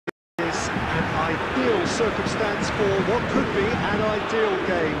ideal circumstance for what could be an ideal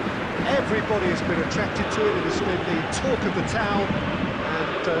game. Everybody has been attracted to it. It has been the talk of the town,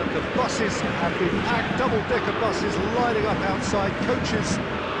 and the buses have been packed, double-decker buses lining up outside. Coaches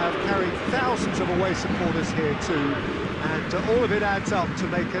have carried thousands of away supporters here too, and all of it adds up to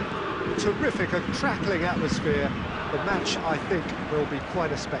make a terrific, a crackling atmosphere. The match, I think, will be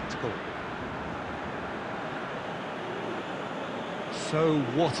quite a spectacle. So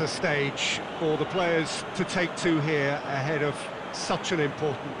what a stage for the players to take to here ahead of such an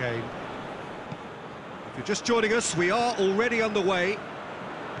important game. If you're just joining us, we are already underway.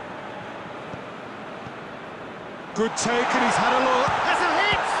 Good take, and he's had a look. Has a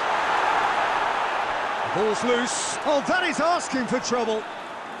hit! Ball's loose. Oh, that is asking for trouble.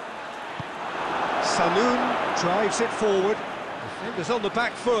 Saloon drives it forward. Defender's on the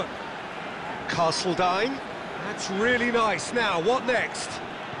back foot. Castledine. That's really nice. Now, what next?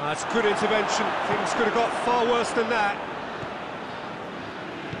 That's good intervention. Things could have got far worse than that.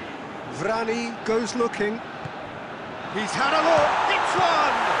 Vrani goes looking. He's had a look. Hits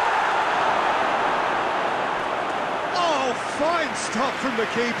one! Oh, fine stop from the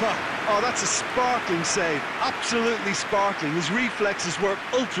keeper. Oh, that's a sparkling save. Absolutely sparkling. His reflexes were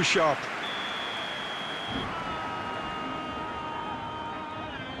ultra sharp.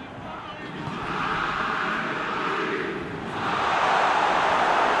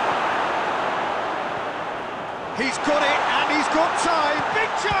 He's got it, and he's got time. Big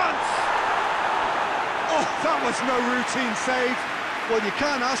chance! Oh, that was no routine save. Well, you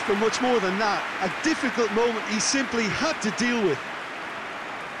can't ask for much more than that. A difficult moment he simply had to deal with.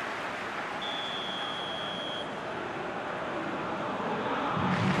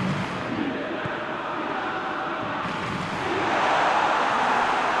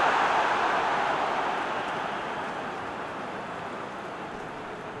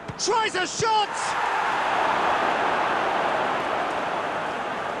 Tries a shot!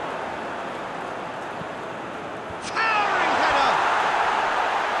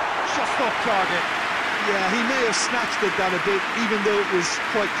 Off target. Yeah, he may have snatched at that a bit, even though it was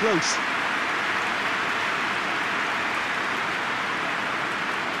quite close.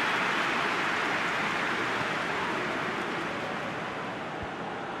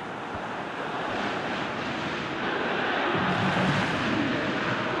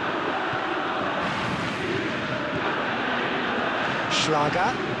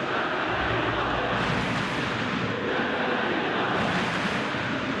 Schlager.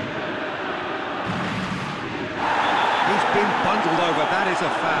 Been bundled over, that is a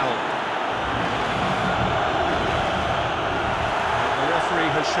foul. The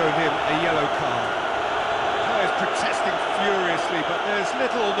referee has shown him a yellow card. The player's protesting furiously, but there's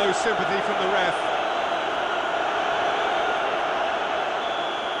little or no sympathy from the ref.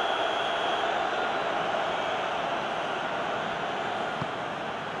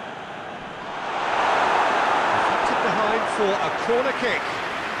 Deflected behind for a corner kick.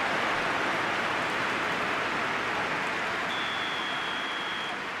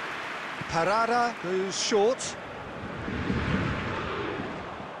 Parada goes short.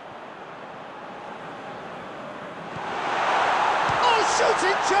 Oh,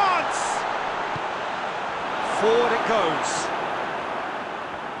 shooting chance! Forward it goes.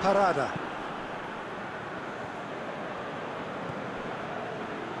 Parada.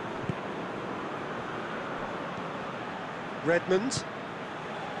 Redmond.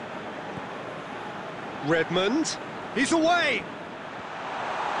 Redmond. He's away!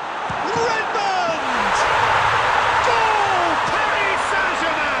 Redmond! Goal! Paris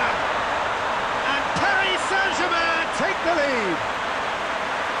Saint-Germain! And Paris Saint-Germain take the lead.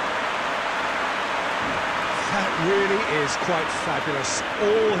 That really is quite fabulous.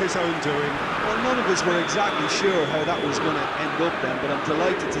 All his own doing. Well, none of us were exactly sure how that was going to end up then, but I'm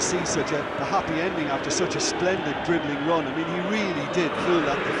delighted to see such a happy ending after such a splendid dribbling run. I mean, he really did fool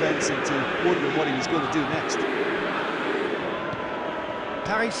that defence into wondering what he was going to do next.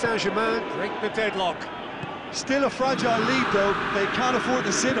 Paris Saint-Germain break the deadlock. Still a fragile lead, though. They can't afford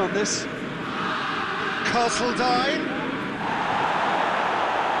to sit on this. Castledine.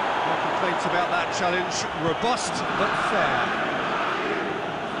 No complaints about that challenge. Robust, but fair.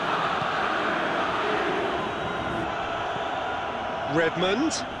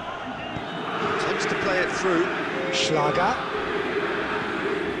 Redmond. Attempts to play it through. Schlager.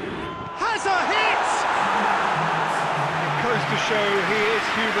 Has a hit! Goes to show he is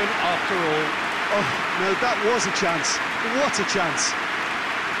human after all. Oh, no, that was a chance. What a chance.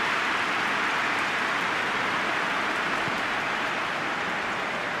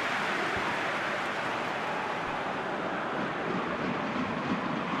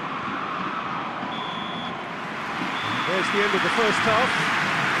 it's the end of the first half.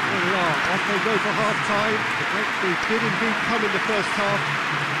 Here we are, off they go for half-time. The breakthrough did indeed come in the first half,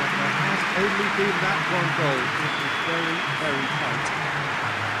 but there has only been that one goal. It was very, very tight.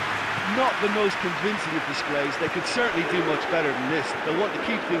 Not the most convincing of displays. They could certainly do much better than this. They'll want to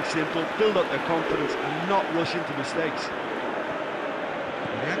keep things simple, build up their confidence and not rush into mistakes.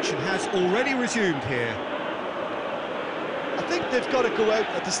 The action has already resumed here. I think they've got to go out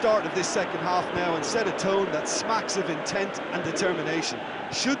at the start of this second half now and set a tone that smacks of intent and determination.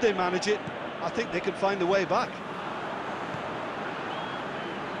 Should they manage it, I think they can find a way back.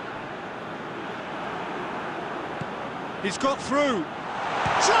 He's got through.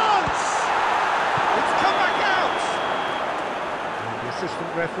 Chance! It's come back out! And the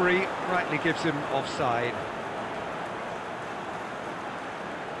assistant referee rightly gives him offside.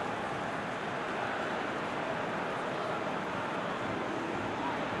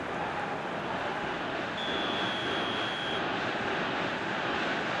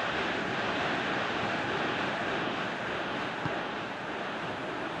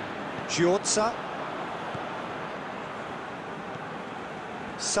 Giotza.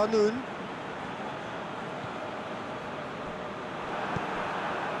 Sanun.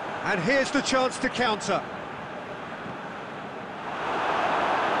 And here's the chance to counter.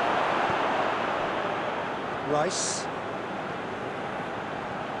 Rice.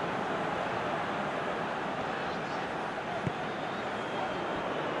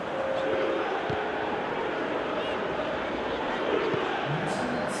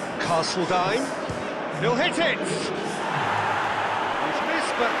 Castledine. He'll hit it! He's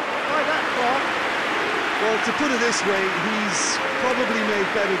missed, but by that far. Well, to put it this way, he's probably made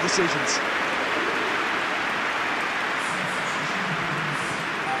better decisions.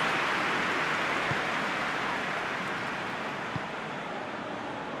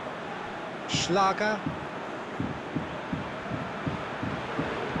 Schlager.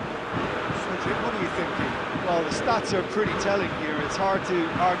 Cedric, what are you thinking? Well, the stats are pretty telling here. It's hard to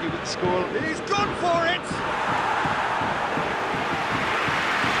argue with the score. He's gone for it!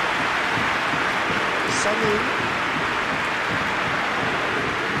 Sanun.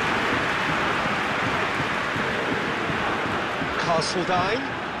 Castledine.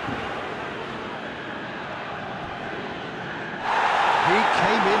 He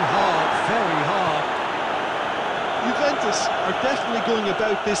came in hard, very hard. Juventus are definitely going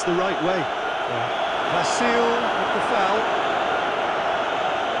about this the right way. Vasil with the foul.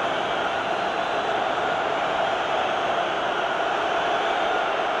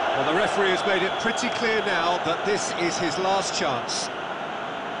 Well, the referee has made it pretty clear now that this is his last chance.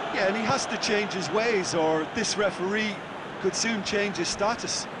 Yeah, and he has to change his ways, or this referee could soon change his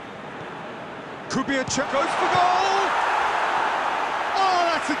status. Could be a goes for goal! Oh,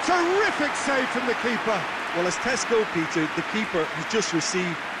 that's a terrific save from the keeper. Well, as tests go, Peter, the keeper has just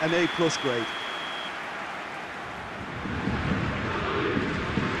received an A+ grade.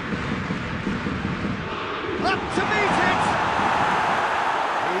 Up to meet it!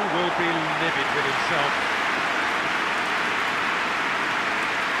 He will be livid with himself.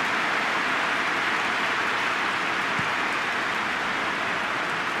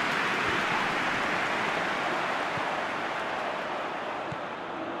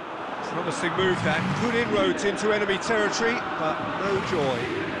 Promising move that, good inroads into enemy territory, but no joy.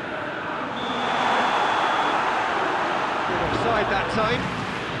 Good offside that time.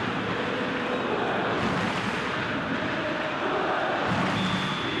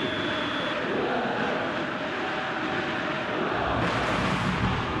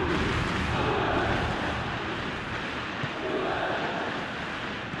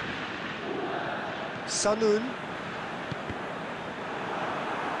 Sanun.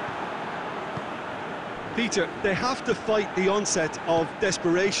 Peter, they have to fight the onset of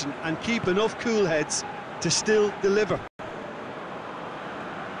desperation and keep enough cool heads to still deliver.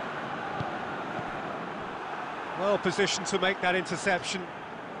 Well positioned to make that interception.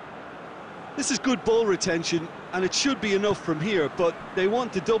 This is good ball retention, and it should be enough from here, but they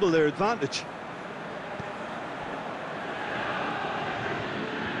want to double their advantage.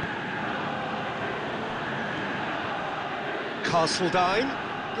 Castledine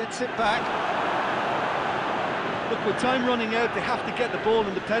gets it back. Look, with time running out, they have to get the ball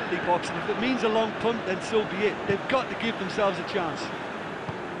in the penalty box, and if it means a long punt, then so be it. They've got to give themselves a chance.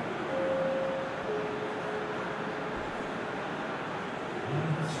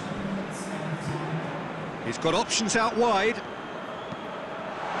 He's got options out wide.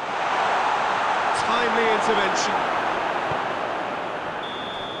 Timely intervention.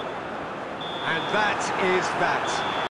 And that is that.